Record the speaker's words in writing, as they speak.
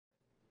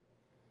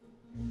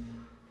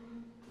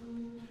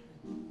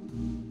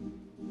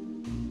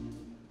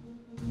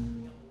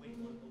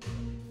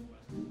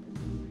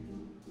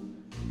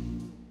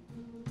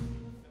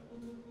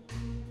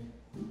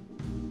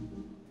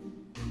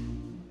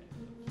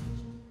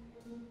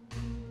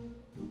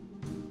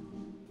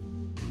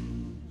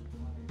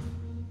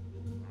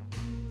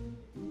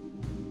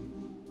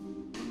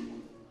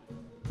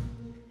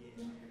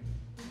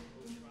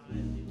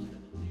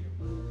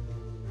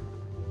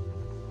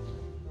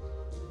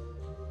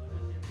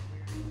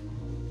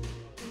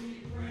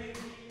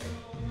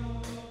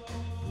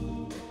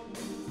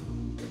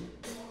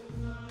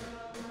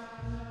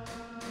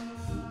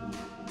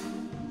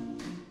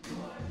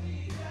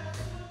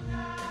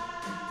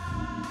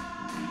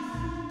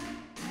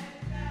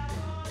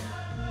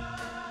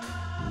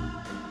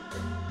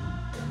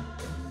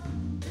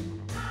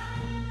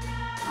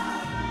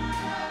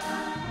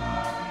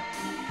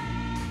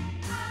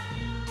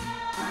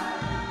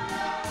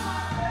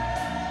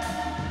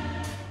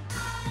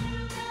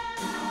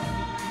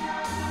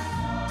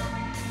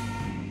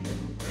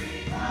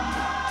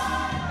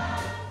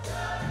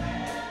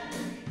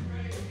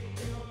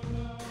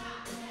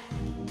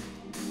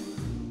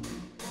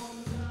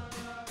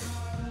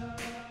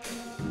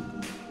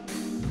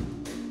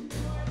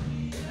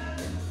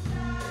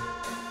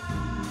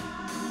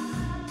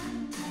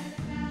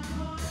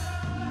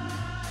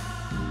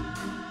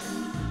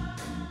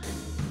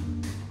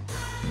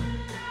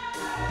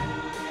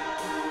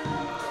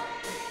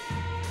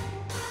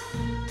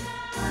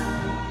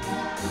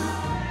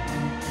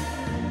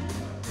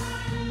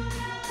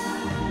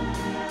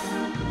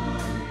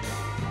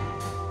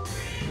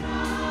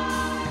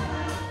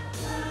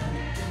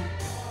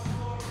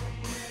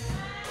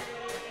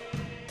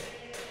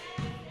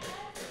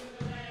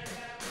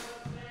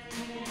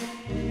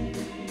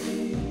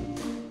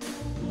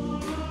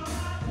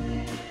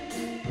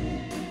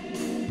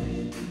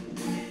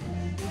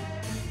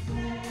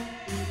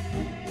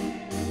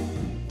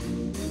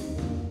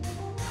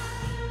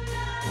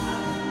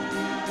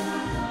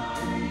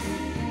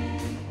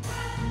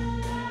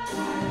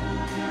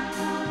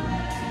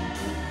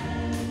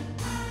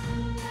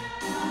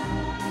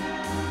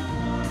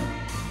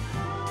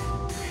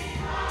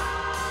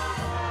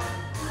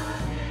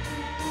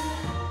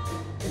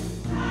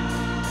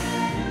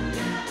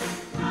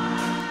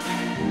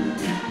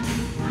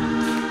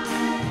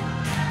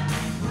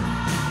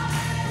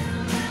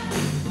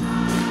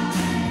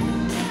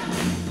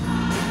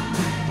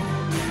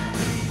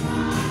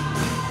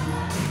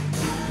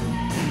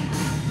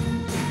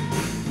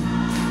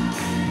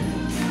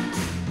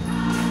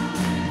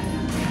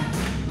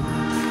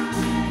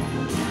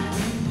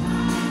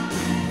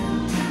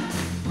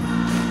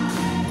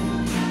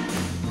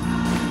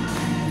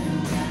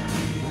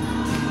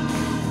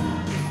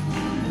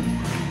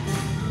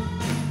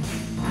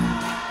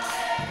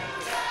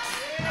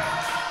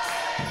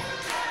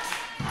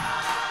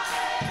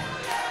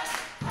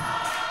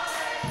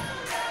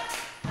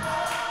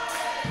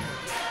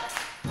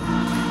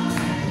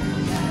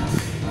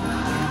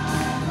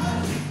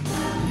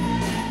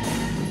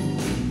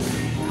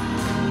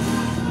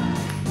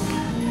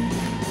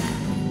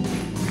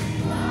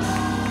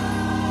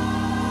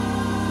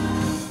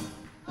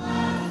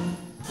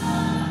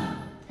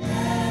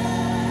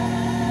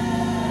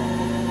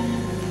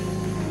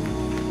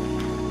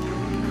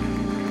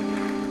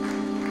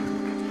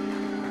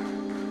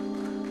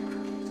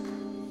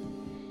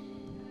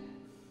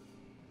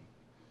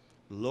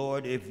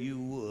Lord, if you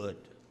would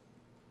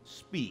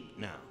speak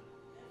now.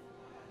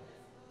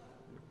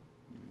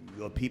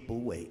 Your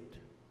people wait.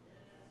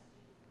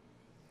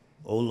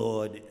 Oh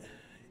Lord,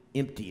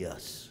 empty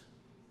us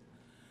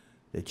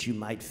that you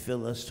might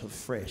fill us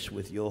afresh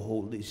with your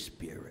Holy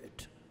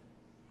Spirit.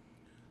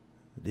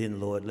 Then,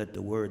 Lord, let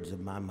the words of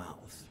my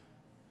mouth,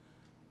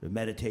 the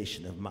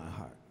meditation of my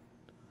heart,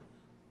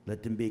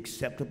 let them be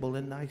acceptable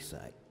in thy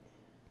sight.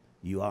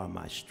 You are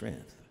my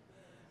strength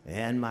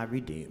and my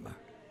Redeemer.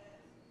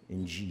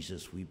 In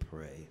Jesus we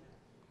pray.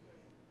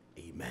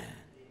 Amen.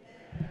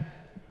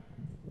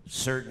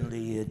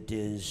 Certainly it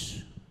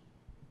is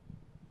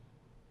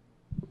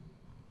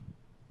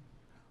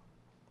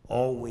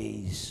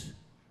always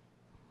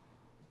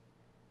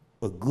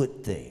a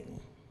good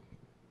thing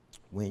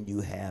when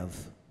you have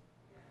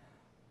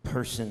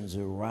persons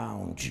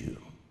around you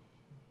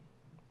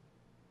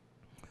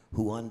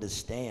who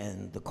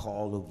understand the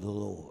call of the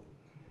Lord.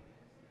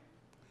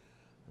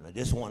 And I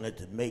just wanted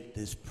to make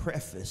this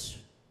preface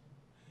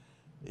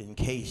in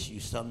case you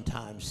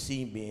sometimes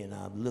see me and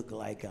I look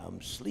like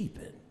I'm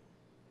sleeping.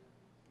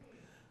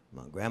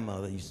 My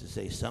grandmother used to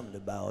say something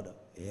about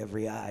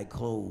every eye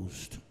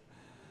closed.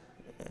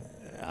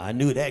 I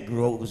knew that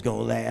girl was going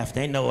to laugh.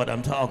 They know what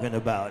I'm talking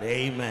about.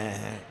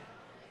 Amen.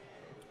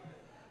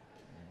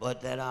 But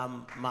that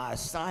my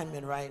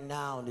assignment right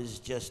now is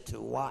just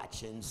to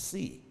watch and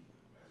see.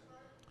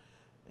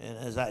 And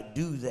as I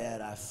do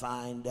that, I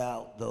find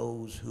out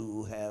those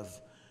who have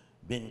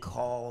been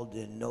called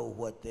and know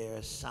what their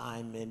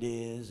assignment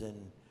is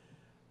and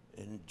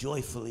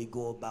joyfully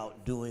go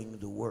about doing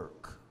the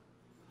work.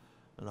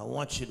 And I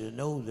want you to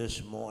know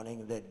this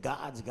morning that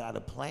God's got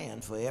a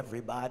plan for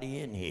everybody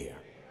in here.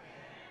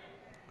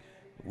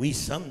 We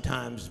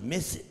sometimes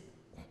miss it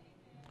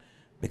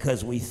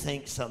because we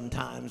think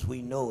sometimes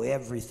we know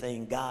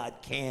everything God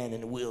can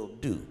and will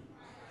do.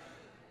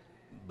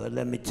 But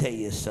let me tell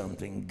you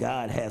something.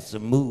 God has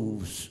some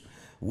moves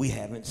we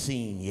haven't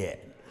seen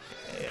yet.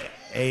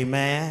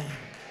 Amen.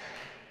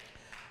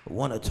 I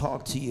want to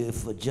talk to you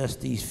for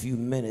just these few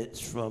minutes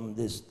from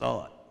this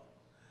thought.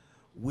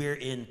 We're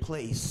in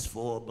place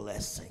for a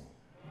blessing.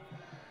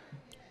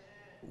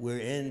 We're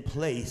in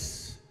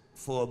place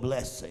for a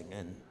blessing.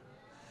 And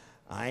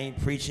I ain't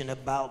preaching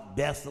about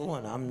Bethel,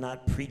 and I'm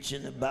not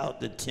preaching about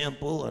the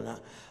temple, and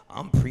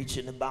I'm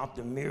preaching about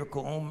the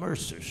miracle on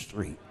Mercer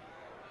Street.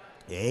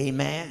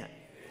 Amen.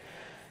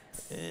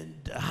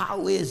 And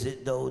how is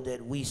it, though,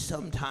 that we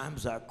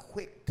sometimes are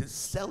quick to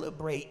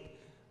celebrate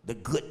the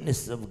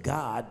goodness of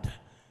God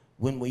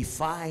when we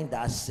find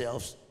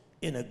ourselves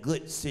in a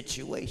good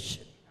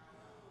situation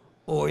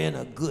or in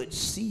a good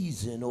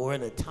season or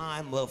in a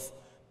time of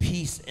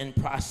peace and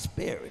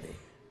prosperity?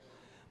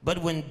 But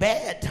when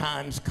bad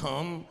times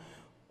come,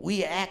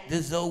 we act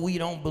as though we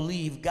don't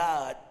believe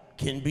God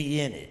can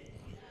be in it.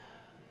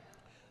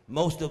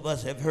 Most of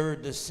us have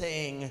heard the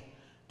saying,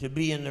 to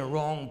be in the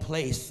wrong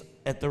place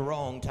at the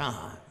wrong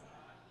time.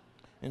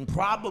 And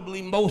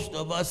probably most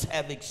of us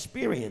have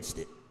experienced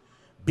it,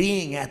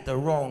 being at the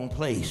wrong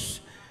place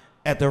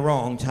at the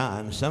wrong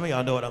time. Some of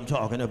y'all know what I'm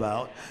talking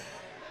about.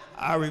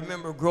 I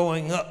remember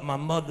growing up, my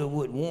mother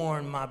would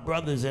warn my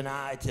brothers and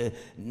I to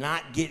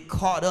not get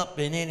caught up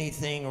in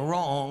anything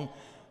wrong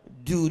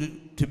due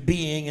to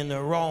being in the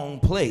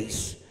wrong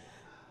place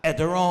at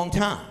the wrong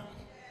time.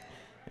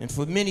 And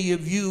for many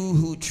of you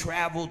who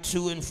travel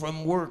to and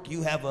from work,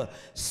 you have a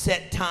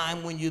set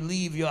time when you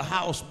leave your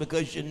house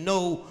because you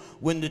know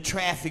when the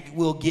traffic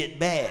will get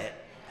bad.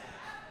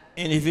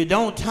 And if you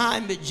don't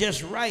time it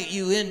just right,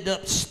 you end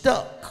up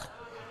stuck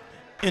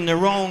in the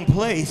wrong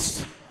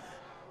place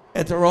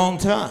at the wrong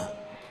time.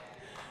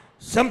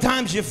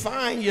 Sometimes you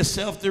find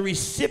yourself the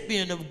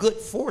recipient of good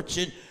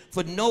fortune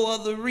for no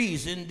other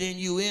reason than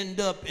you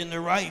end up in the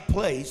right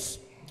place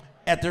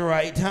at the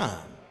right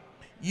time.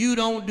 You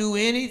don't do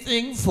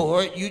anything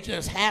for it. You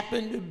just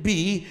happen to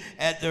be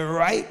at the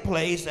right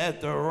place at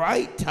the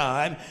right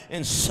time,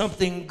 and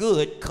something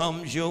good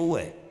comes your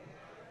way.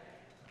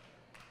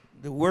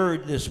 The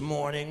word this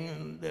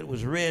morning that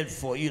was read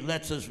for you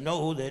lets us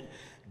know that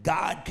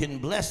God can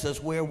bless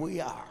us where we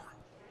are.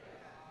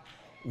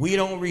 We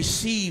don't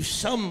receive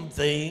some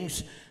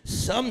things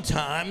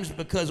sometimes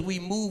because we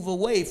move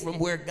away from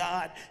where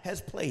God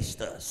has placed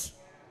us.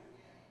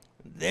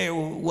 There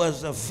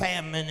was a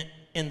famine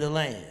in the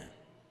land,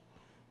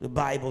 the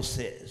Bible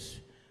says,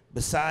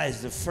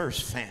 besides the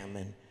first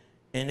famine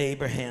in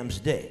Abraham's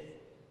day.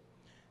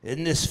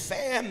 And this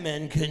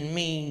famine can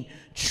mean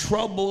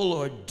trouble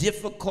or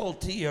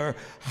difficulty or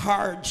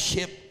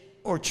hardship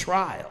or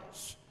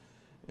trials.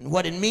 And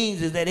what it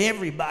means is that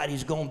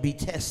everybody's going to be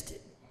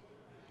tested.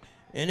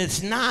 And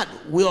it's not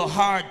will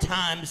hard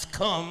times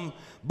come,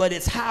 but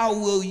it's how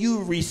will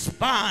you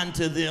respond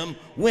to them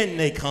when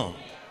they come.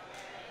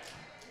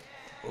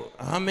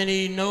 How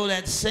many know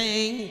that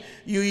saying?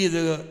 You're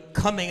either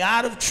coming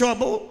out of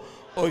trouble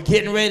or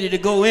getting ready to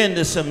go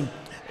into some.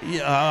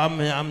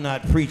 I'm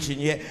not preaching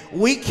yet.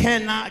 We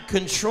cannot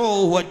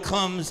control what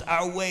comes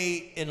our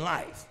way in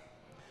life.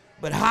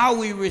 But how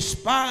we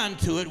respond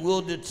to it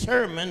will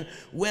determine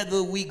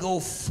whether we go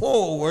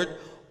forward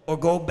or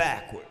go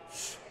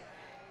backwards.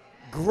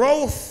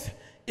 Growth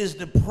is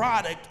the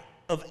product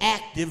of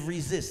active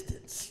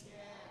resistance.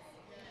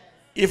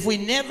 If we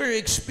never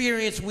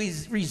experience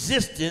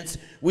resistance,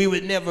 we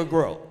would never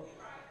grow.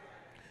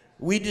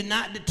 We do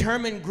not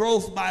determine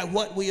growth by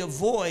what we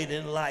avoid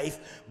in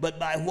life, but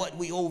by what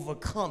we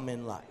overcome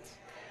in life.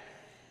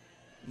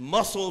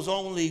 Muscles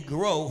only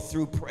grow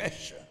through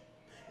pressure,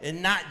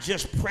 and not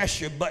just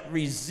pressure, but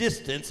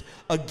resistance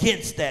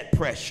against that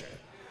pressure.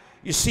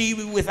 You see,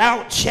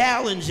 without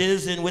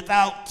challenges and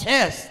without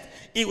tests,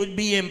 it would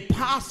be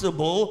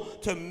impossible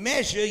to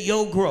measure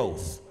your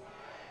growth.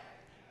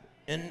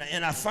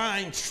 And I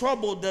find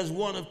trouble does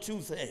one of two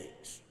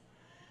things.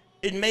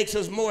 It makes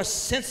us more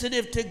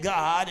sensitive to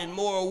God and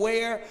more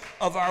aware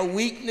of our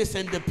weakness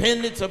and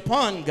dependence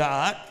upon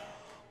God,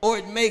 or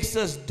it makes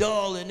us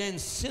dull and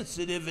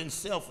insensitive and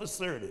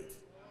self-assertive.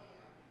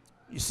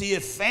 You see,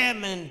 if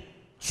famine,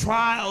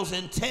 trials,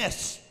 and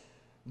tests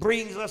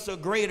brings us a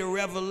greater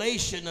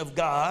revelation of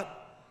God,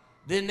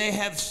 then they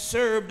have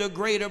served a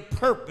greater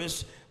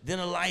purpose than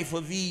a life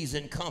of ease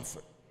and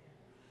comfort.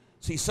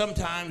 See,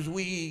 sometimes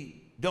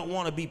we don't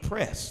want to be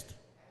pressed,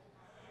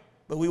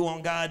 but we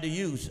want God to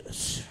use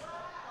us.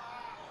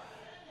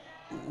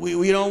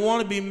 We don't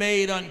want to be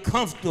made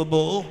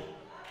uncomfortable,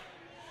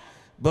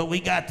 but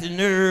we got the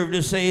nerve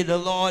to say the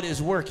Lord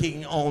is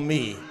working on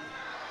me.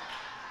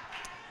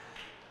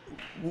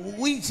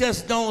 We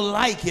just don't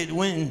like it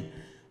when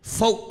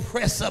folk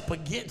press up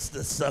against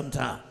us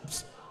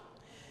sometimes.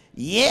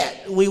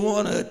 Yet we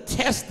want to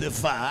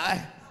testify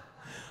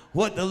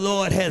what the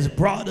Lord has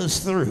brought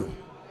us through.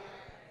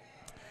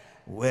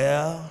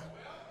 Well,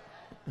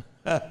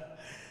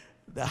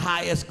 the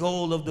highest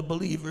goal of the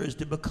believer is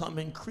to become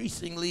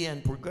increasingly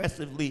and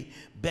progressively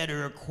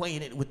better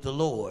acquainted with the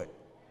Lord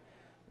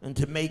and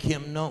to make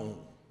him known.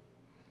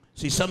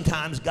 See,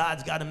 sometimes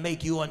God's got to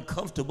make you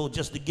uncomfortable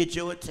just to get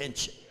your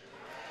attention.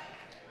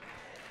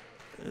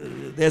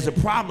 There's a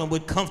problem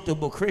with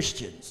comfortable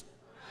Christians.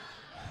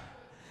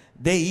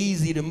 They're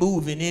easy to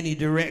move in any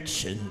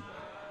direction.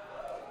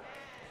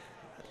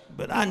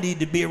 But I need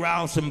to be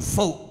around some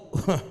folk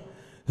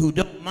who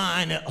don't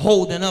mind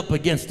holding up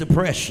against the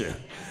pressure.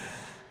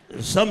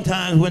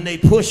 Sometimes when they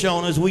push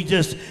on us, we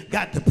just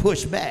got to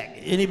push back.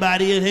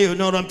 Anybody in here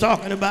know what I'm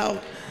talking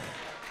about?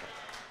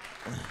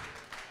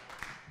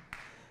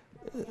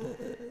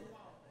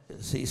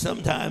 See,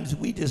 sometimes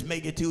we just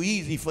make it too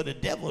easy for the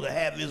devil to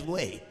have his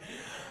way.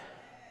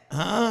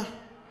 Huh?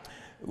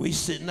 We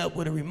sitting up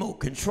with a remote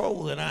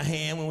control in our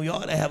hand when we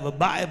ought to have a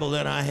Bible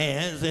in our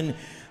hands, and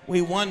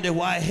we wonder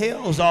why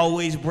hell's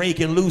always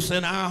breaking loose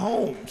in our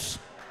homes.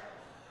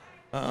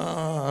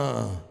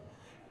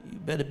 You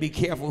better be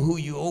careful who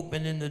you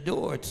opening the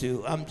door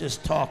to. I'm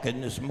just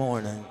talking this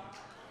morning.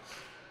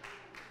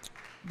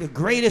 The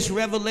greatest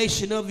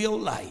revelation of your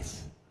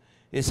life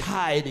is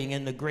hiding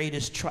in the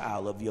greatest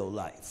trial of your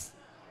life.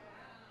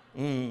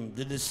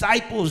 The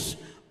disciples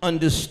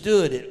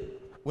understood it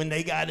when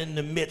they got in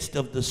the midst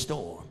of the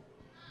storm.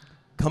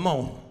 Come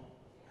on.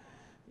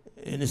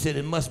 And they said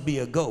it must be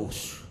a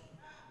ghost.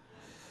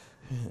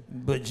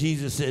 But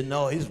Jesus said,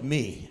 no, it's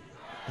me.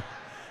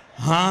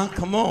 Huh?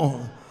 Come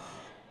on.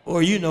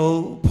 Or, you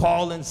know,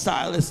 Paul and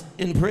Silas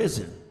in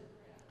prison.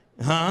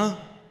 Huh?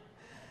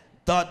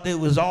 Thought it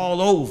was all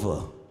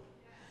over.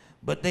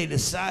 But they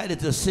decided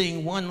to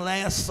sing one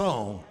last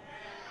song.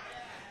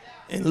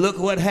 And look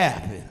what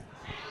happened.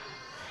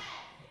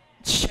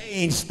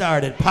 Chains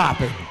started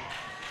popping.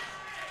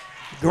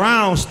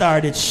 Ground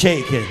started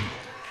shaking.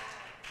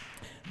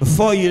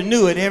 Before you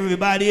knew it,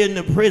 everybody in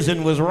the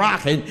prison was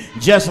rocking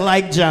just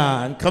like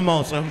John. Come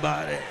on,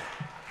 somebody.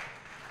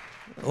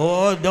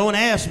 Or don't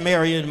ask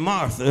Mary and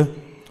Martha,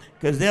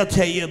 because they'll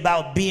tell you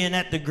about being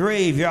at the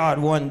graveyard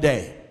one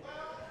day.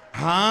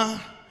 Huh?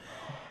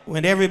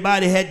 When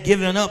everybody had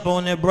given up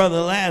on their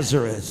brother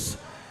Lazarus.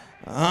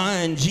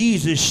 And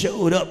Jesus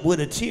showed up with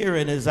a tear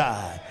in his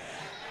eye.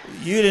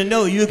 You didn't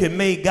know you could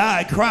make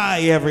God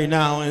cry every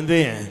now and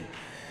then.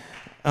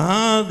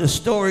 The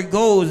story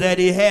goes that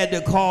he had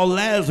to call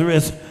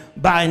Lazarus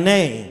by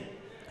name.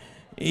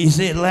 He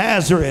said,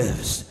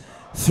 Lazarus,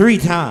 3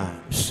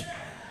 times.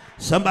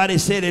 Somebody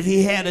said if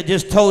he had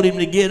just told him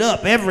to get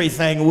up,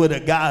 everything would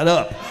have got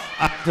up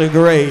out the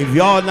grave.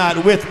 Y'all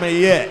not with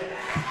me yet?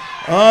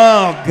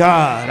 Oh,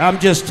 God, I'm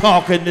just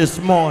talking this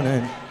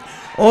morning.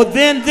 Oh,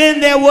 then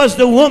there was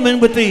the woman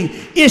with the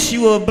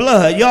issue of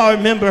blood. Y'all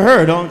remember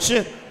her, don't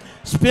you?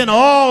 Spent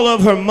all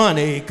of her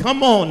money.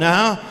 Come on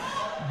now.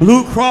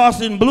 Blue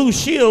Cross and Blue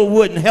Shield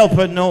wouldn't help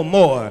her no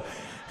more.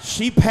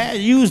 She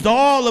used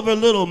all of her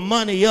little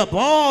money up,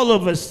 all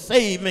of her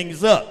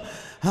savings up.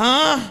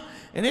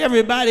 And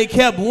everybody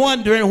kept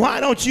wondering, why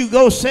don't you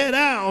go sit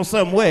down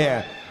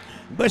somewhere?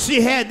 But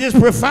she had this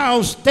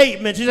profound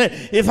statement. She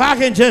said, if I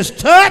can just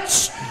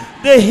touch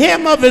the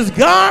hem of his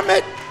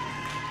garment,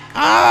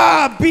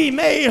 I'll be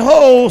made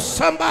whole.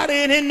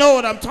 Somebody in here know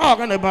what I'm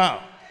talking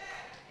about.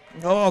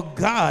 Oh,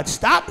 God,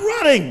 stop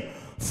running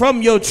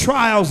from your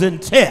trials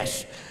and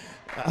tests.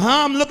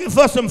 I'm looking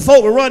for some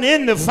folk to run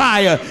in the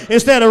fire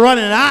instead of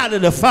running out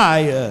of the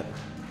fire.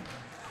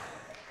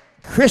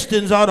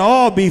 Christians ought to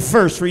all be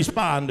first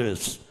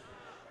responders.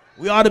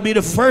 We ought to be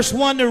the first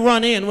one to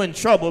run in when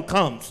trouble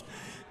comes.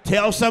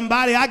 Tell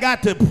somebody, I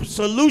got the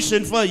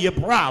solution for your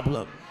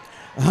problem.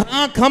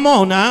 Come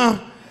on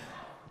now.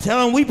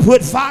 Tell them we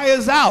put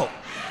fires out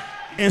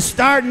and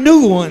start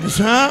new ones,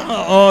 huh?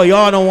 Oh,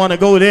 y'all don't want to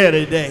go there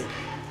today.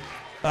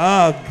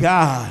 Oh,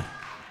 God.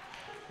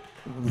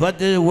 But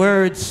the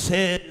word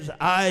says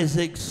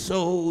Isaac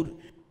sowed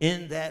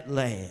in that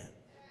land.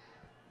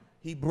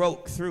 He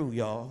broke through,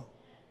 y'all.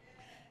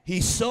 He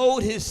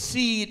sowed his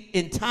seed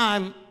in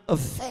time of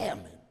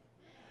famine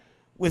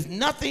with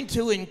nothing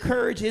to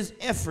encourage his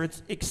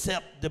efforts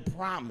except the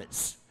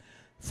promise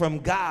from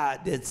God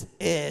that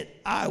said,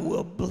 I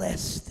will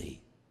bless thee.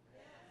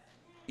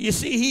 You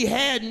see, he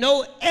had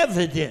no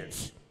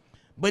evidence,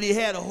 but he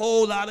had a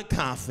whole lot of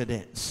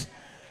confidence.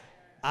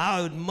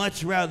 I would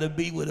much rather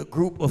be with a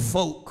group of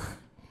folk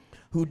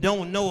who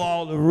don't know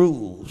all the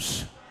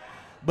rules,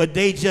 but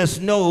they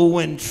just know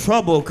when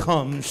trouble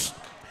comes,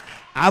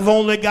 I've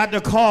only got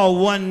to call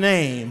one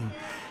name,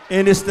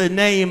 and it's the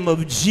name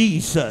of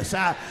Jesus.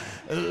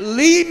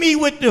 Leave me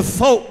with the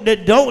folk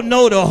that don't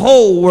know the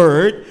whole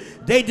word.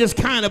 They just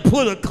kind of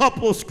put a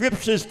couple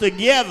scriptures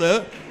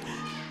together.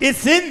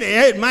 It's in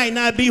there. It might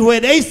not be where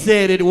they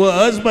said it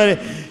was, but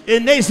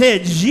and they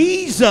said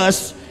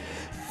Jesus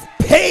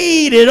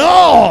paid it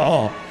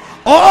all.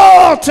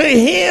 All to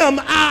him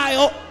I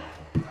owe.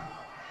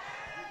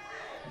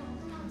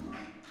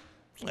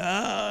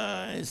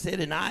 It said,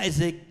 and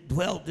Isaac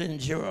dwelt in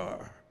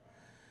Gerar.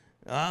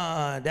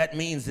 That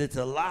means it's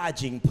a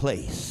lodging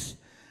place.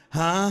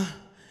 Huh?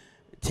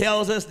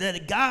 Tells us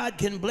that God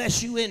can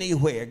bless you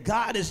anywhere.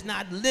 God is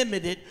not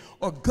limited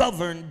or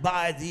governed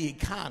by the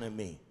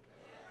economy.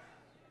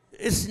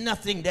 It's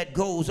nothing that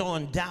goes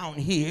on down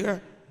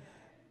here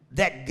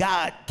that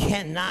God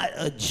cannot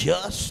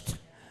adjust.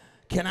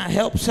 Can I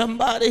help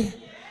somebody?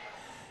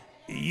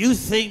 You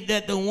think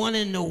that the one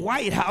in the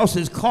White House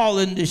is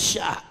calling the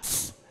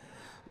shots.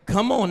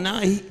 Come on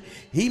now,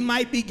 he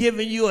might be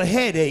giving you a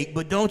headache,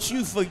 but don't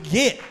you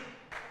forget,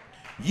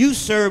 you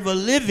serve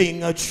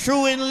a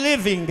true and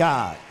living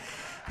God.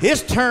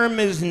 His term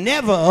is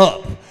never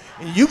up.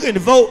 You can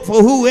vote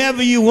for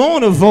whoever you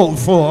want to vote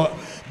for,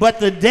 but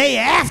the day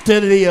after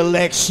the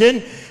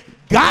election,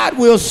 God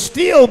will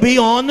still be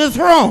on the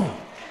throne.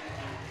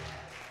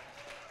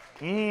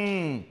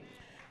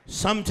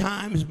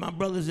 Sometimes, my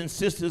brothers and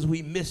sisters,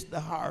 we miss the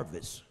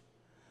harvest.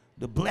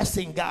 The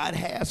blessing God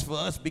has for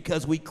us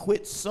because we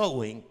quit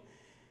sowing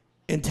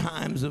in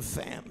times of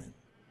famine.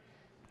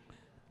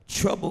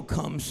 Trouble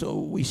comes, so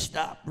we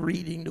stop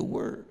reading the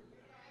word.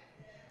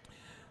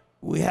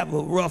 We have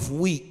a rough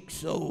week,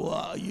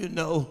 so, you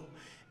know,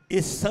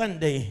 it's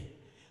Sunday.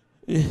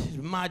 It's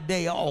my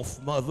day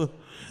off, mother.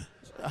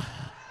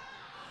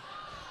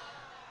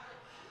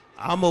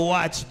 I'm going to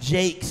watch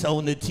Jake's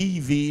on the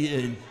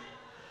TV, and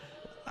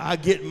I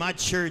get my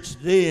church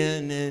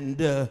then,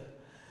 and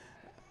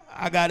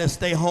I got to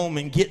stay home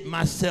and get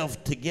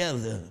myself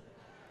together.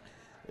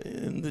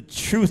 And the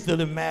truth of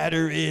the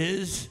matter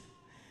is,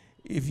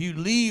 if you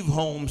leave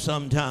home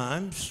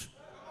sometimes,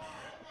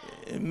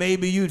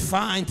 maybe you'd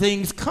find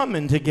things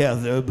coming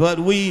together, but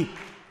we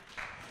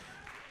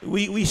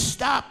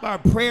stop our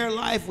prayer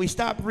life, we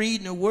stop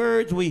reading the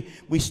words,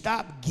 we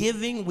stop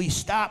giving, we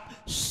stop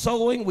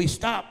sowing, we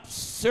stop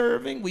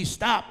serving, we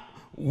stop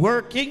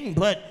working.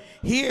 But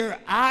here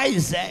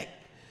Isaac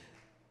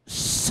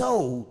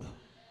sowed,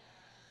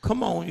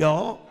 come on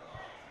y'all,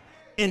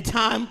 in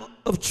time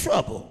of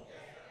trouble.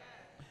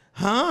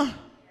 Huh?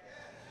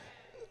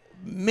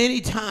 Many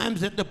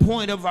times at the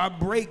point of our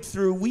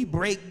breakthrough, we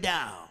break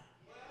down.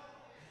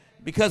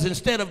 Because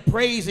instead of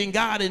praising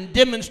God and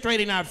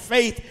demonstrating our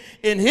faith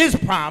in his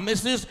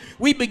promises,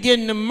 we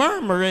begin to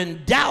murmur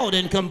and doubt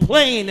and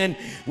complain, and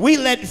we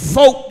let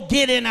folk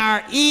get in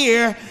our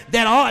ear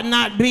that ought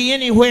not be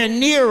anywhere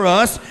near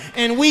us,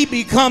 and we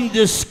become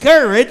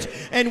discouraged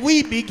and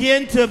we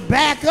begin to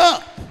back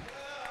up.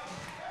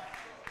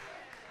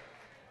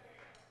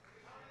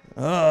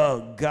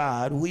 Oh,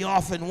 God, we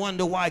often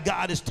wonder why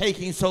God is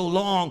taking so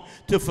long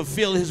to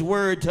fulfill his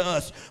word to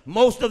us.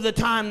 Most of the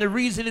time, the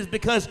reason is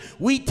because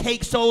we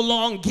take so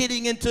long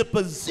getting into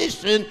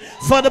position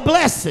for the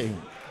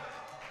blessing.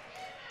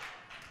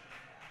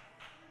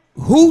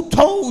 Who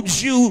told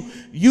you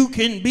you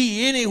can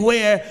be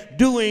anywhere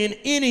doing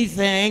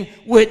anything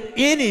with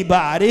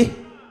anybody?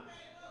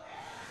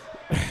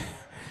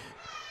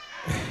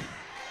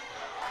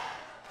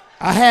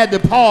 I had to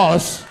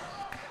pause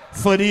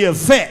for the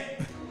effect.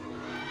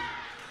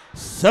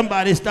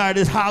 Somebody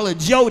started to holler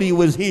Jody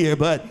was here,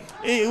 but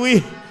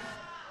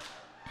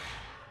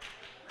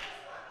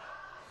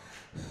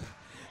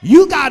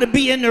you got to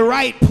be in the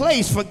right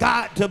place for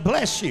God to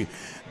bless you.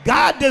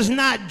 God does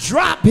not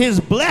drop his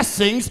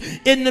blessings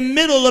in the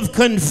middle of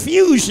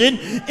confusion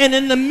and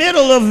in the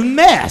middle of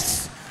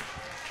mess.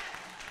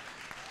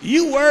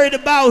 You worried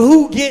about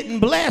who getting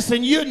blessed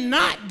and you're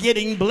not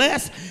getting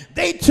blessed.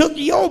 They took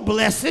your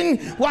blessing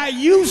while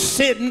you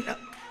sitting.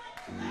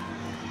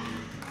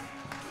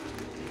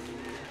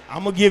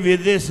 I'm going to give you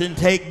this and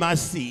take my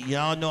seat.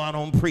 Y'all know I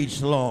don't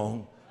preach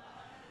long.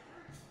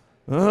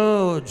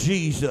 Oh,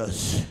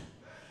 Jesus.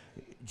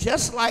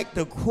 Just like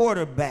the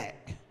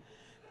quarterback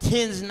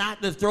tends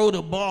not to throw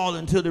the ball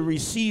until the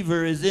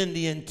receiver is in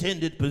the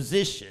intended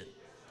position,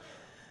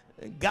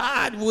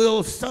 God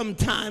will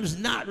sometimes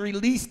not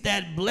release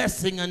that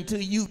blessing until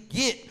you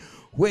get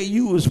where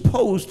you were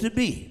supposed to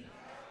be.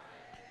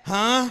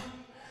 Huh?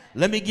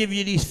 Let me give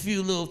you these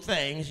few little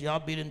things. Y'all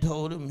be done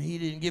told him he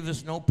didn't give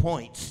us no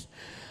points.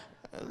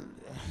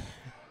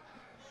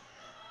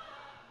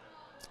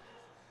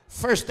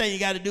 First thing you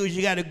got to do is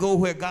you got to go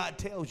where God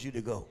tells you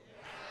to go.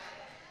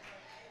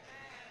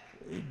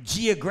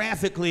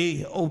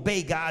 Geographically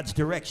obey God's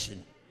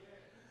direction.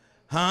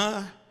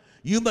 Huh?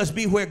 You must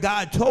be where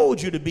God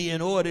told you to be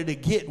in order to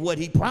get what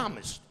he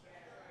promised.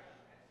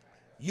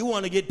 You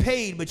want to get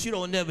paid, but you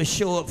don't never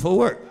show up for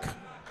work.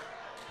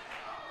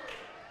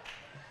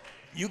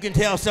 You can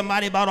tell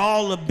somebody about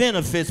all the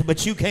benefits,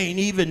 but you can't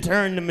even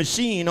turn the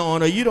machine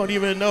on, or you don't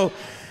even know.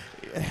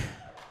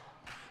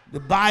 The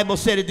Bible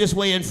said it this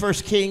way in 1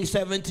 Kings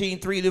 17,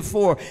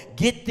 3-4.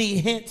 Get thee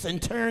hence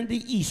and turn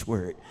thee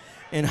eastward,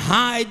 and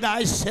hide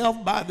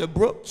thyself by the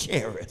brook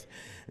Cherith,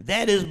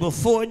 that is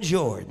before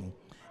Jordan.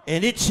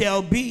 And it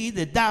shall be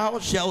that thou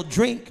shalt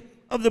drink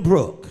of the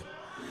brook.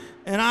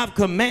 And I've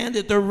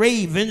commanded the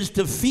ravens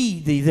to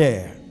feed thee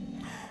there.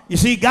 You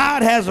see,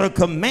 God has a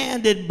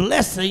commanded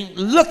blessing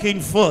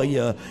looking for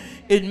you.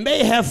 It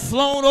may have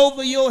flown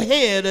over your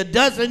head a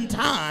dozen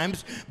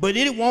times, but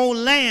it won't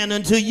land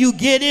until you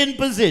get in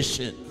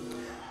position.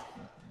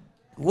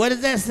 What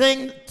is that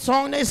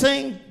song they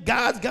sing?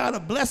 God's got a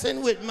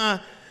blessing with my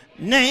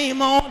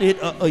name on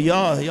it.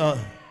 Y'all.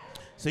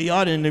 So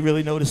y'all didn't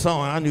really know the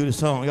song. I knew the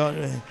song. Y'all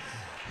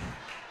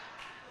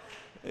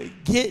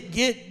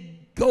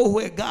go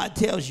where God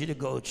tells you to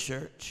go,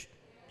 church.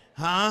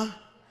 Huh?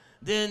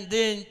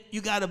 Then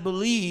you got to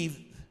believe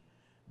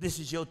this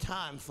is your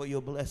time for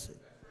your blessing.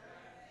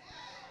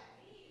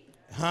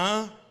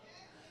 Huh?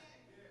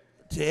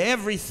 To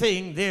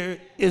everything there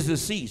is a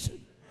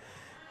season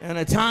and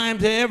a time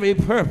to every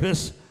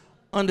purpose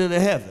under the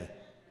heaven.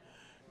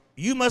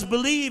 You must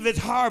believe it's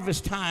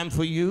harvest time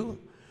for you.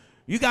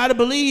 You got to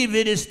believe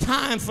it is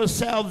time for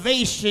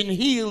salvation,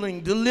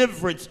 healing,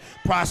 deliverance,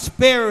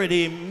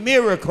 prosperity,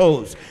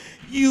 miracles.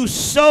 You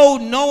sow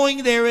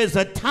knowing there is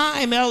a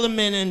time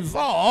element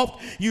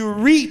involved. You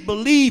reap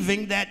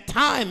believing that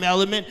time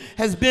element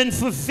has been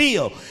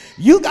fulfilled.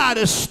 You got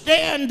to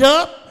stand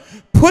up,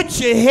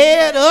 put your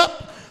head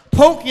up,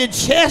 poke your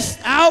chest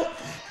out,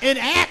 and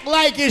act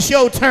like it's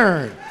your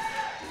turn.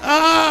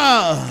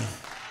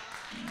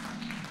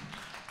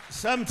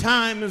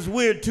 Sometimes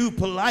we're too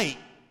polite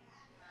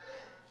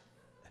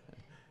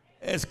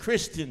as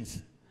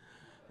Christians.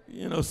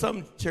 You know,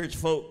 some church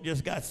folk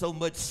just got so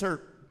much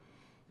syrup.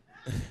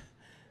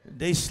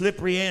 They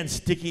slippery and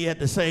sticky at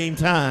the same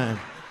time.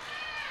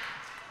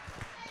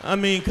 I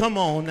mean, come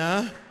on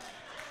now.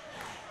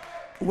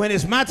 When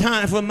it's my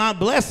time for my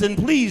blessing,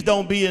 please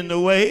don't be in the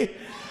way.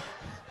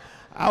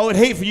 I would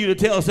hate for you to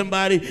tell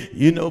somebody,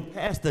 you know,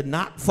 Pastor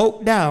knocked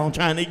folk down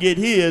trying to get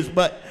his,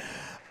 but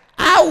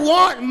I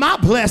want my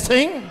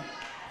blessing.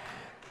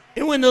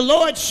 And when the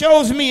Lord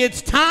shows me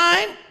it's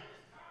time,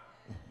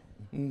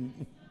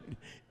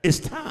 it's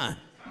time.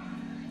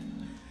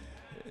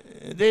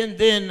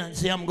 Then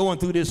see, I'm going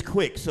through this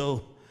quick,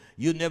 so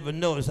you'll never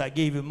notice I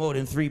gave you more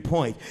than 3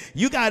 points.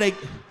 You gotta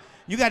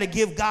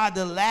give God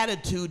the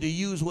latitude to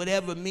use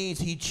whatever means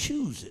he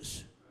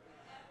chooses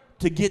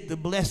to get the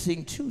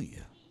blessing to you.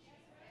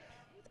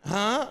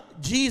 Huh?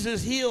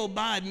 Jesus healed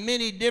by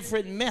many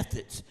different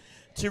methods.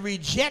 To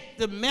reject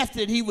the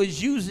method he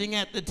was using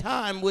at the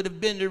time would have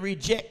been to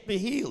reject the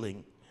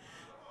healing.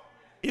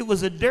 It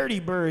was a dirty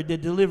bird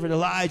that delivered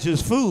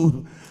Elijah's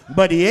food,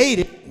 but he ate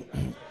it.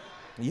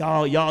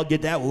 Y'all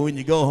get that one when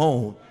you go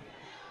home.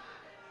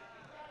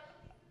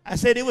 I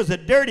said it was a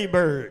dirty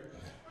bird.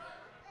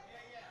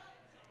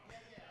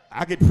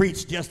 I could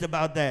preach just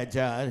about that,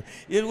 John.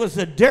 It was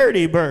a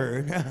dirty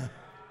bird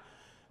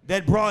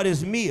that brought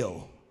his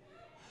meal.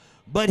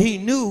 But he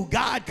knew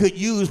God could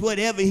use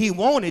whatever he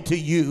wanted to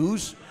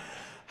use.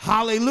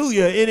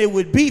 Hallelujah. And it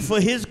would be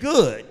for his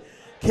good.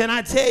 Can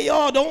I tell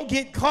y'all, don't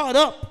get caught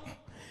up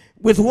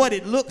with what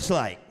it looks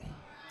like.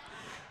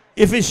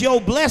 If it's your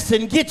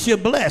blessing, get your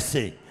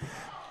blessing.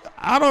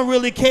 I don't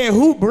really care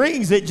who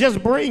brings it,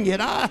 just bring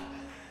it.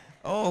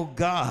 Oh,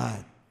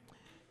 God.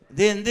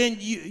 Then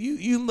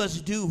you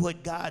must do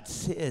what God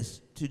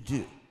says to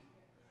do.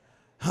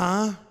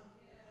 Huh?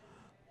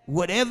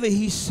 Whatever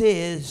he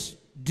says,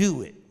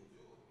 do it.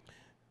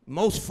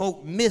 Most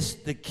folk miss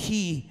the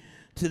key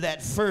to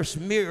that first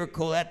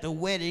miracle at the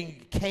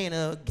wedding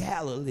Cana of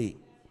Galilee.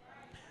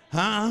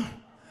 Huh?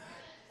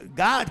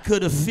 God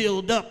could have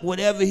filled up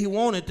whatever he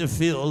wanted to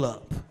fill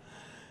up.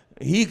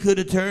 He could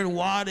have turned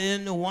water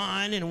into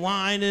wine and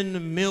wine into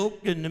milk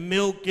and the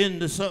milk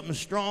into something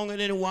stronger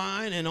than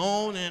wine and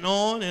on and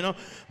on and on.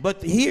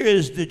 But here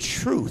is the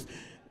truth.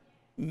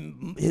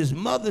 his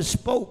mother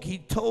spoke.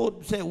 He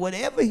said,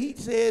 whatever he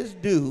says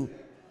do,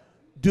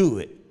 do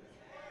it.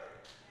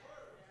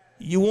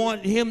 You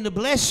want him to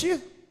bless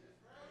you?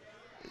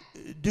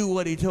 Do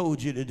what he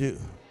told you to do.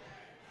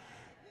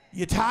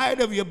 You're tired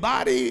of your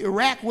body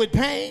racked with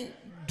pain?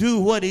 Do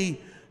what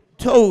he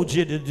told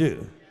you to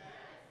do.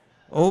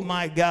 Oh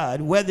my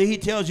God. Whether he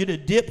tells you to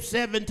dip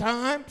 7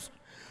 times,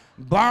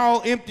 borrow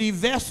empty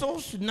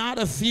vessels, not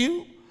a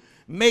few,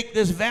 make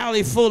this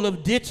valley full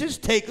of ditches,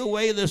 take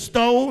away the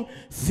stone,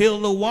 fill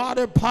the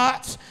water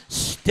pots,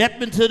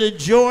 step into the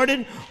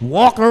Jordan,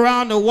 walk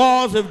around the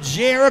walls of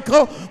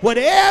Jericho,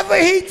 whatever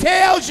he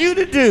tells you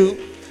to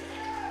do.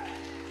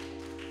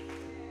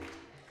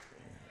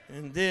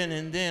 And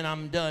then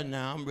I'm done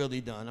now. I'm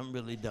really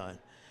done.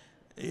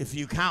 If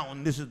you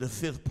count, this is the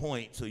 5th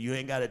point, so you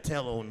ain't got to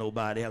tell on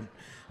nobody. I'm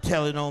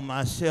telling on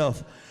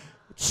myself.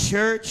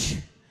 Church,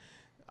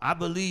 I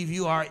believe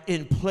you are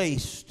in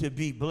place to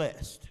be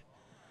blessed.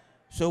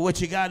 So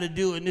what you got to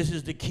do, and this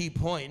is the key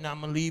point, and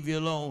I'm going to leave you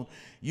alone,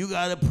 you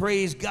got to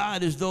praise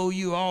God as though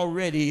you're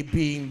already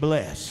being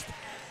blessed.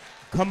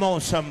 Come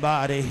on,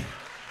 somebody.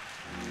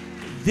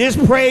 This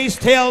praise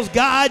tells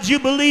God you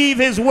believe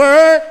his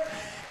word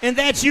and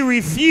that you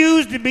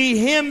refuse to be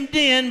hemmed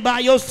in by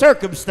your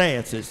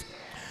circumstances.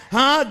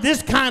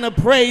 This kind of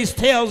praise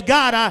tells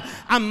God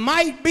I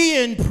might be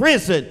in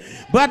prison,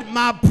 but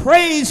my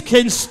praise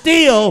can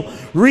still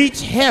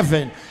reach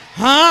heaven.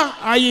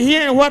 Are you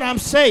hearing what I'm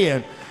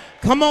saying?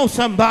 Come on,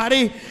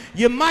 somebody.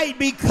 You might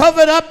be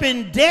covered up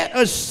in debt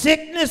or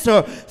sickness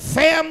or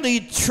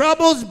family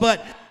troubles,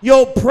 but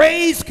your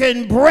praise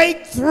can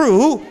break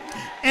through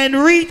and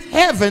reach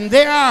heaven.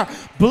 There are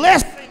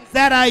blessings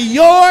that are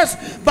yours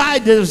by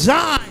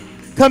design,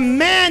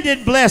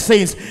 commanded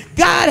blessings.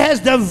 God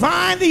has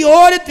divinely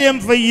ordered them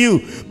for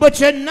you, but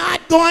you're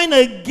not going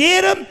to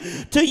get them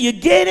till you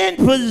get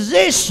in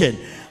position.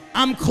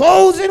 I'm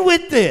closing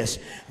with this.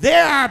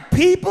 There are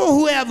people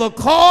who have a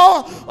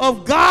call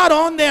of God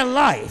on their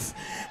life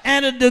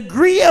and a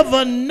degree of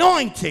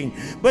anointing,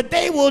 but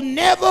they will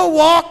never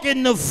walk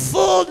in the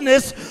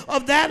fullness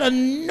of that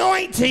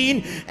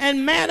anointing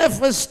and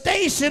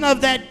manifestation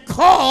of that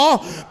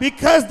call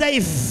because they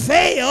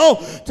fail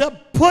to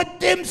put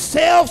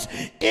themselves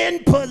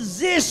in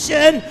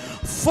position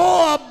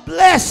for a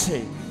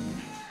blessing.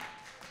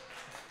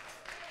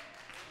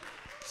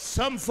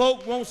 Some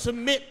folk won't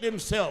submit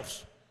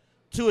themselves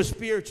to a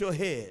spiritual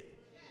head.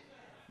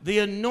 The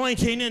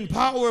anointing and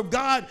power of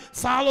God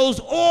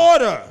follows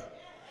order.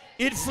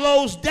 It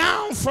flows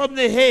down from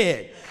the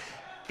head.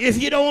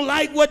 If you don't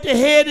like what the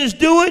head is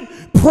doing,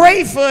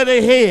 pray for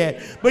the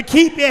head, but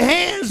keep your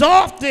hands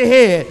off the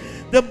head.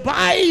 The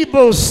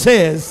Bible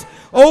says,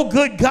 oh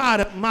good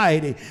God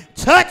Almighty,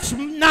 touch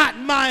not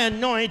my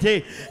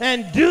anointing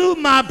and do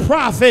my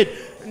prophet.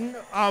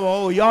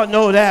 Oh, y'all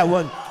know that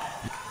one.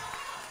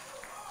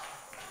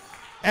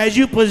 As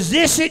you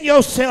position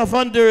yourself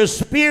under a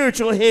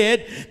spiritual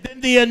head,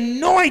 then the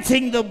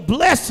anointing, the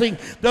blessing,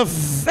 the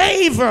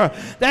favor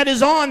that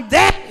is on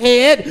that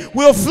head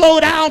will flow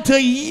down to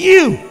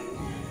you.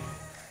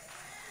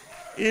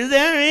 Is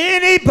there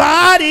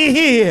anybody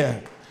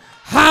here?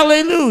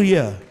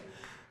 Hallelujah.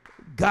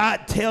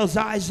 God tells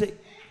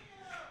Isaac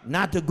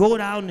not to go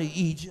down to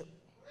Egypt.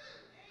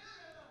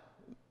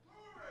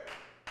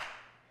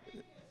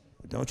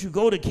 Don't you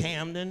go to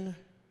Camden.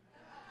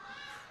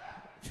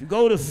 You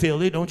go to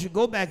Philly, don't you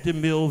go back to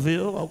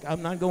Millville. Okay,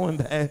 I'm not going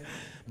back.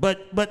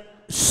 But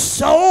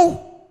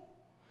so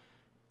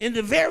in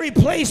the very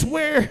place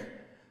where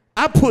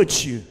I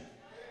put you.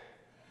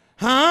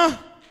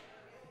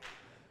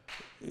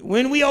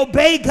 When we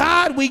obey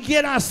God, we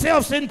get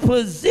ourselves in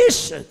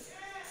position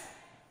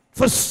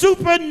for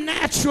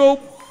supernatural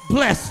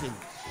blessings.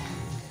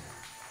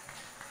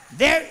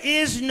 There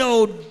is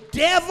no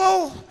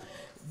devil,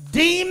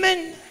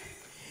 demon,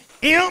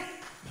 imp.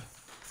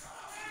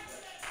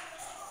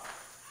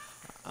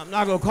 I'm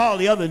not going to call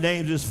the other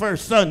names this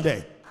first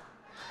Sunday.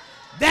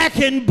 That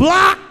can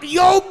block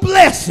your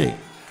blessing.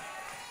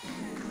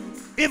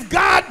 If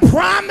God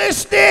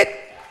promised it,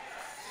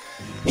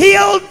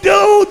 he'll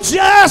do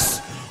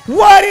just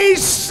what he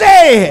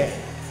said.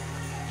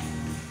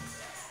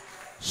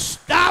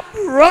 Stop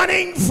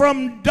running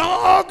from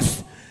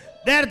dogs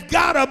that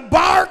got a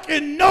bark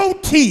and no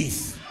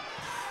teeth.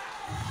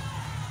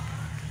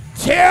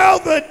 Tell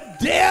the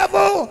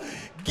devil,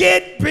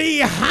 get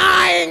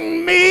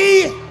behind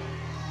me.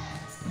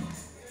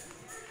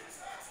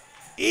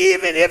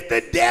 Even if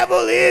the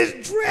devil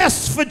is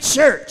dressed for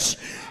church,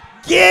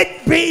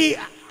 get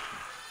behind.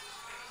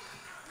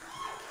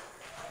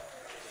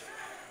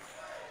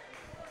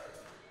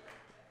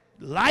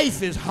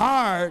 Life is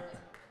hard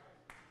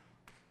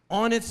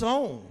on its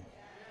own.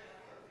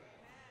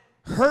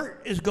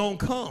 Hurt is going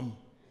to come,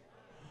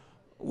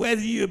 whether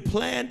you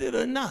planned it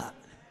or not.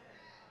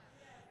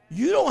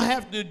 You don't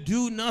have to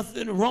do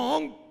nothing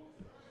wrong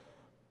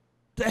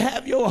to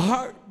have your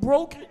heart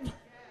broken.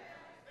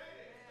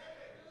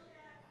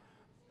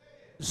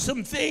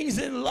 Some things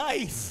in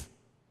life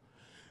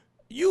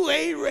you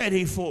ain't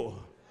ready for.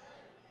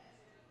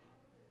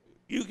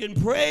 You can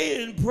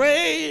pray and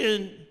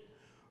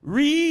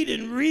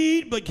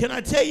read, but can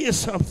I tell you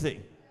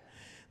something?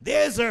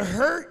 There's a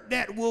hurt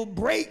that will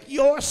break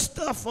your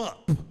stuff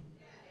up.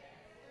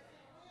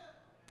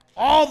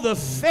 All the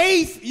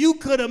faith you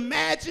could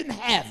imagine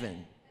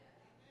having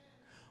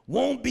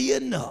won't be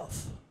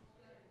enough.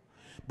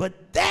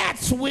 But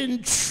that's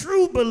when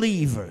true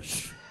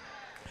believers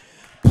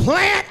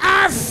plant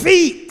our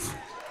feet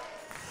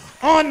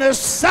on the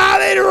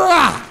solid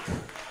rock,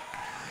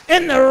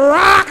 and the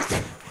rock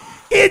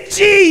is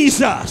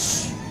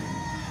Jesus.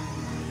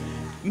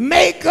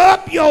 Make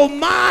up your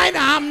mind,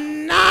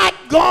 I'm not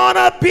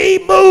gonna be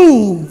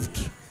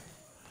moved.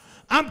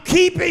 I'm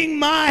keeping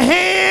my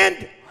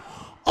hand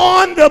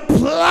on the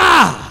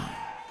plow.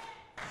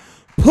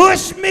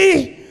 Push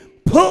me,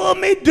 pull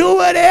me, do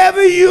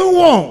whatever you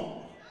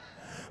want.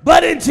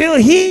 But until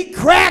he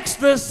cracks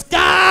the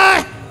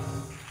sky,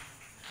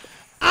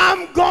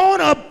 I'm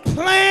gonna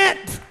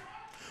plant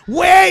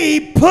where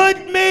he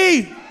put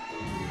me.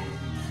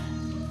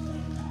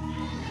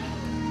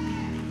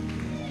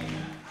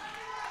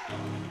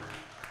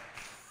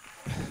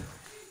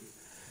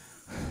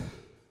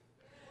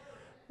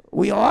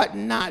 We ought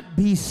not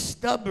be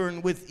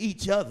stubborn with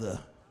each other,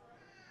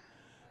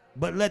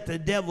 but let the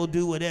devil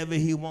do whatever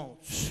he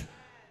wants.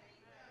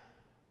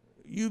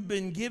 You've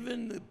been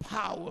given the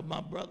power, my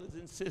brothers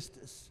and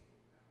sisters,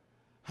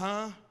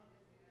 that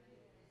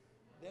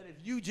if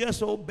you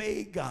just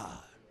obey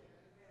God,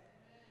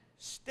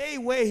 stay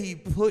where he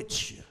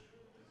puts you,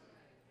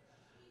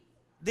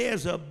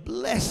 there's a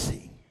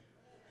blessing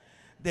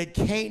that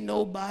can't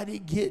nobody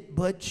get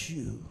but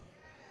you.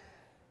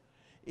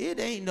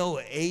 It ain't no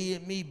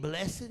AME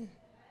blessing,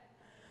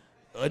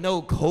 or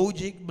no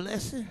Kojic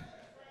blessing,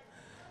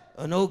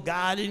 or no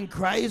God in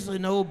Christ, or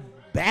no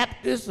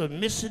Baptist or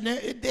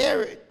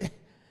missionary.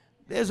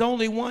 There's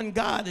only one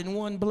God and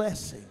one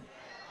blessing.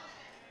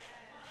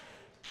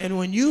 And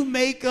when you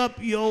make up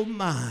your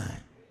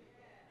mind,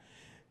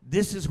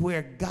 this is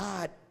where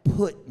God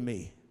put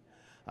me.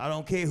 I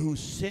don't care who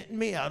sent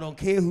me. I don't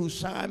care who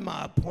signed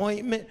my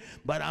appointment,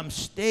 but I'm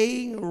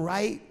staying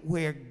right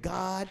where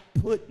God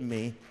put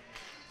me.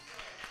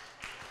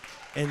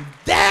 And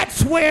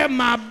that's where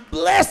my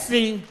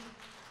blessing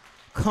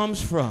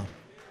comes from.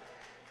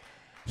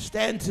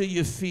 Stand to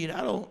your feet.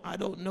 I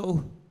don't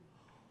know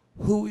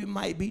who we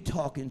might be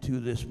talking to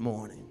this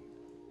morning,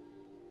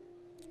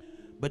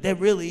 but there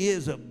really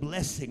is a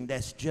blessing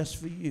that's just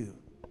for you.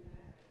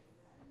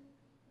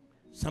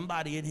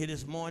 Somebody in here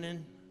this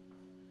morning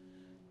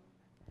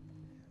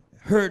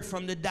heard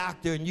from the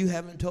doctor and you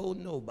haven't told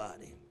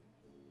nobody.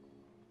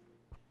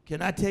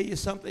 Can I tell you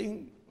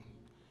something?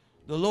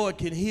 The Lord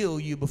can heal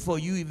you before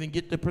you even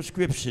get the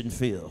prescription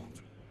filled.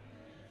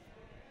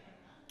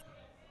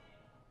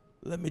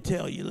 Let me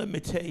tell you.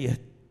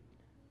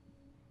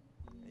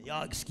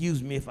 Y'all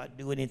excuse me if I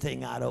do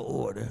anything out of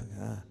order.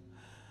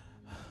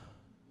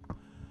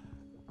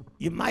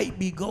 You might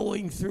be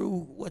going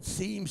through what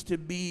seems to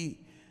be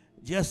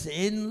just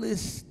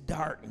endless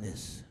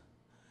darkness.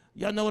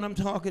 Y'all know what I'm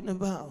talking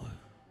about?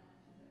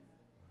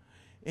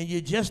 And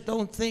you just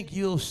don't think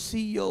you'll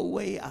see your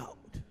way out.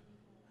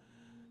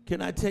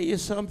 Can I tell you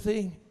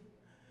something?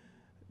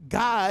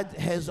 God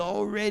has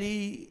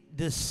already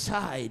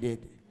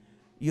decided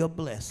your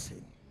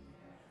blessing.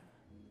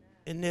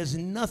 And there's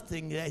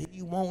nothing that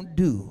he won't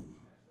do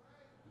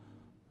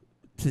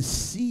to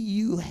see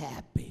you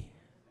happy.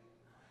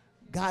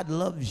 God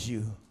loves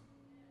you.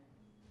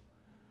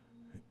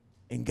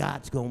 And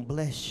God's going to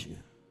bless you.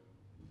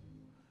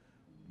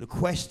 The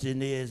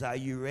question is, are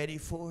you ready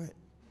for it?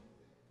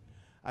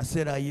 I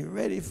said, are you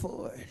ready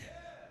for it?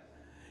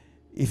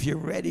 If you're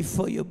ready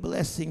for your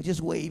blessing,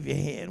 just wave your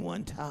hand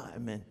one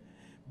time and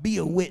be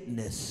a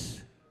witness.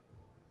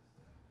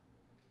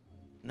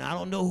 Now, I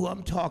don't know who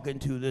I'm talking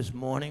to this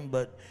morning,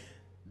 but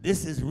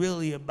this is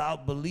really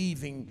about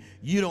believing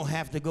you don't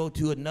have to go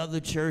to another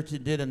church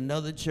and then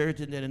another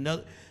church and then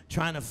another,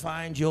 trying to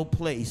find your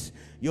place.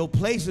 Your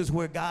place is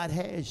where God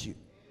has you.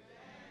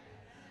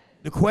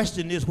 The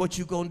question is what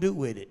you going to do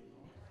with it.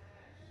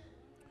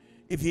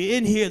 If you're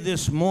in here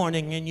this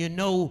morning and you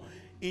know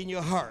in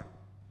your heart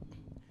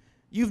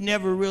you've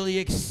never really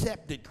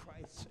accepted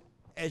Christ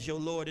as your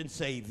Lord and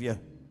Savior,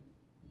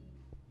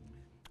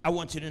 I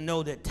want you to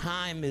know that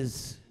time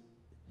is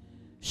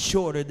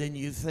shorter than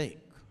you think.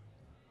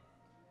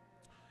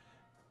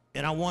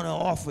 And I want to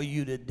offer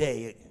you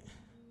today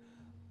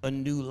a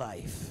new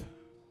life.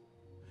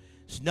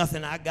 It's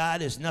nothing I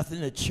got, it's nothing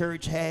the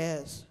church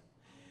has,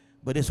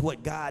 but it's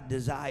what God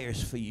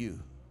desires for you.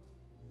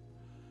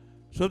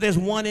 So there's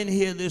one in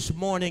here this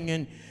morning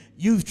and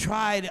you've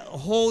tried a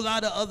whole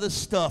lot of other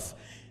stuff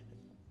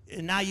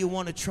and now you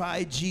want to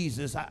try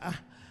Jesus.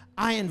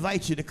 I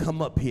invite you to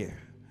come up here.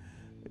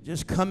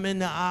 Just come in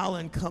the aisle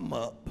and come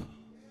up.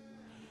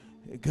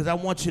 Because I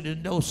want you to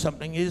know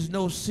something. It is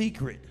no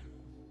secret.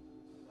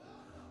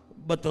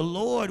 But the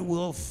Lord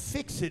will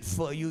fix it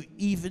for you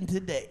even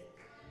today.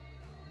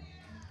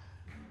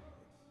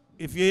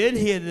 If you're in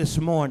here this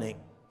morning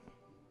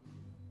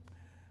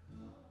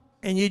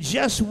and you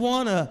just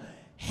want to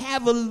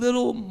have a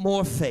little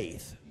more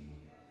faith.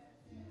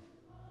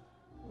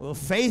 Well,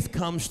 faith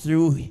comes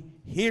through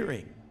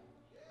hearing.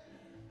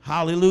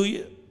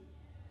 Hallelujah.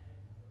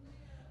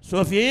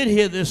 So if you're in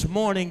here this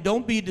morning,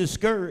 don't be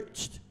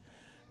discouraged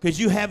because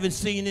you haven't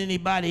seen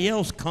anybody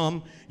else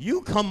come.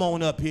 You come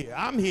on up here.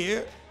 I'm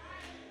here.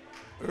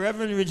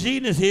 Reverend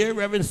Regina's here.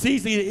 Reverend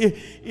Cece.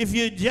 If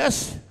you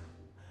just,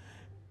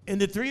 and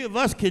the three of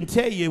us can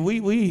tell you,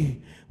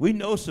 we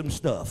know some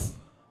stuff.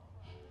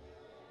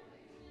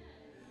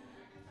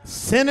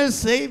 Sinners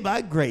saved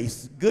by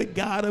grace. Good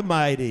God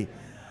Almighty.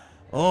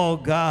 Oh,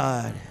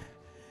 God.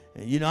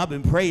 And you know, I've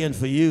been praying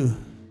for you.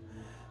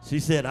 She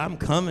said, I'm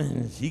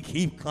coming. She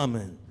keep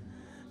coming.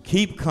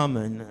 Keep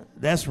coming.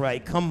 That's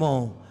right. Come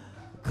on.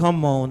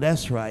 Come on.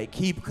 That's right.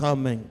 Keep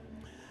coming.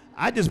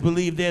 I just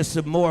believe there's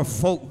some more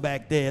folk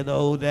back there,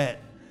 though, that,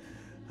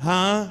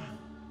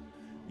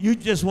 you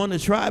just want to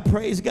try.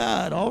 Praise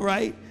God. All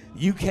right.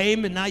 You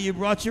came and now you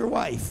brought your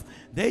wife.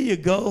 There you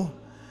go.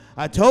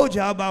 I told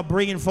y'all about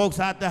bringing folks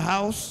out the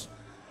house.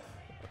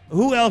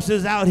 Who else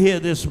is out here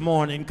this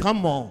morning?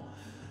 Come on.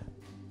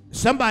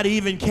 Somebody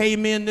even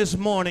came in this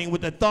morning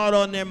with a thought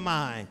on their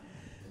mind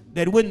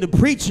that when the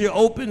preacher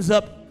opens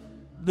up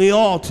the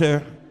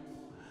altar,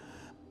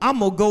 I'm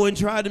going to go and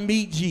try to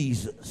meet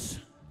Jesus.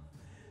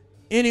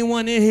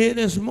 Anyone in here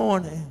this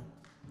morning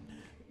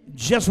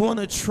just want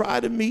to try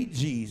to meet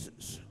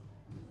Jesus?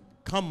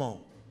 Come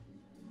on.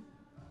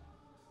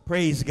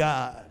 Praise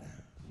God.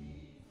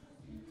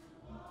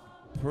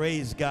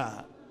 Praise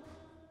God.